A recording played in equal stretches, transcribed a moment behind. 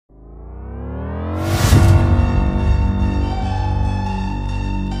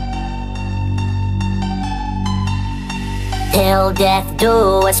till death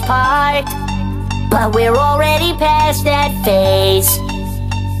do us part. But we're already past that phase.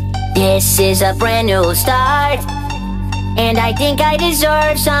 This is a brand new start, and I think I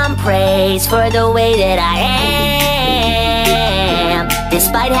deserve some praise for the way that I am.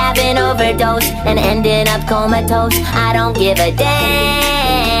 Despite having overdosed and ending up comatose, I don't give a damn.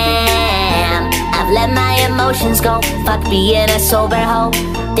 I've let my emotions go, fuck being a sober hoe.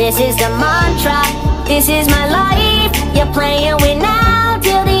 This is the mantra, this is my life. You're playing with now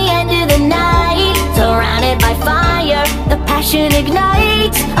till the end of the night. Surrounded by fire, the passion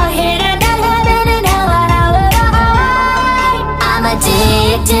ignites. A hit of that heaven and hell. I'm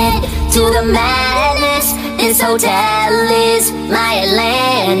addicted to the madness. This hotel is my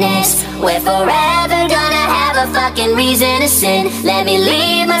Atlantis. We're forever gonna have a fucking reason to sin. Let me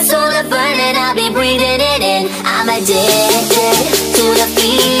leave my soul to burn and I'll be breathing it in. I'm addicted to the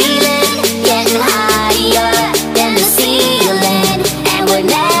feeling, getting higher than the ceiling. And we're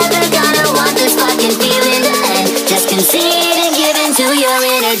never gonna want this fucking feeling to end. Just concede and give in to your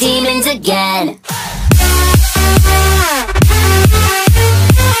inner demons again.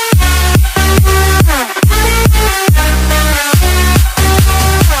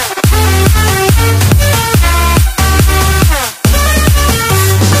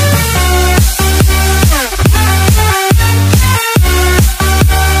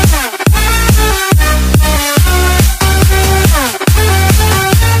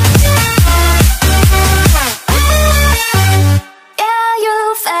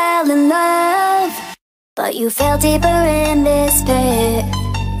 But you fell deeper in this pit,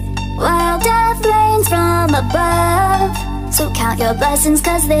 while death rains from above. So count your blessings,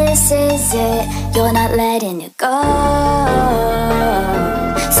 cause this is it. You're not letting it go.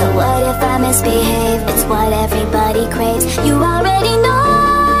 So what if I misbehave? It's what everybody craves. You already know.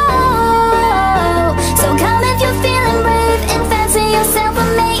 So come if you're feeling brave and fancy yourself a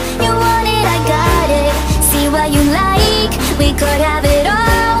mate. You want it, I got it. See what you like. We could have it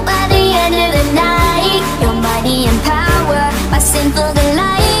all by the end of the night. Your money and power, my sinful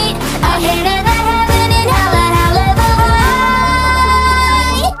delight. I hate it, the heaven and hell, and I'll live a high.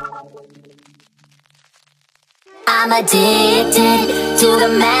 I'm addicted to the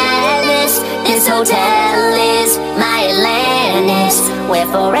madness. This hotel is my Atlantis. We're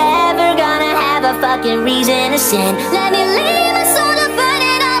forever gonna have a fucking reason to sin. Let me leave my soul to burn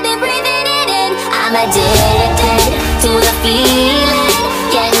and I'll be breathing it in. I'm addicted to the feeling,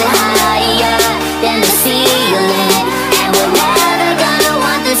 getting higher than the ceiling. And we're never gonna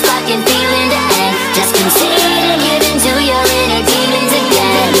want this fucking feeling to end. Just concede and give in to your inner demons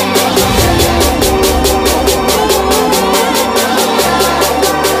again.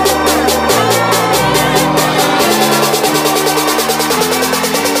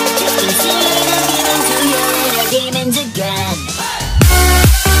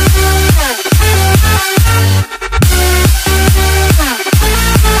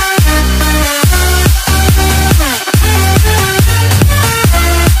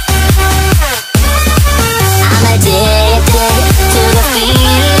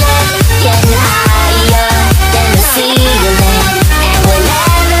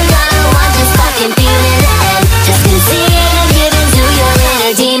 Just concede and give in to your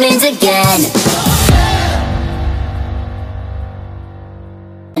inner demons again.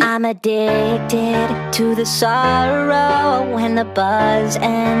 I'm addicted to the sorrow. When the buzz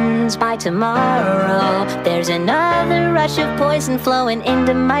ends by tomorrow, there's another rush of poison flowing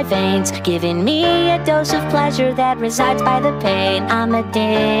into my veins, giving me a dose of pleasure that resides by the pain. I'm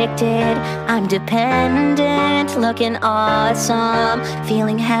addicted, I'm dependent, looking awesome,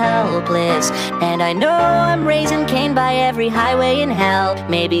 feeling helpless. And I know I'm raising Cain by every highway in hell.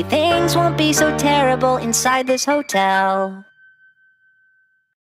 Maybe things won't be so terrible inside this hotel.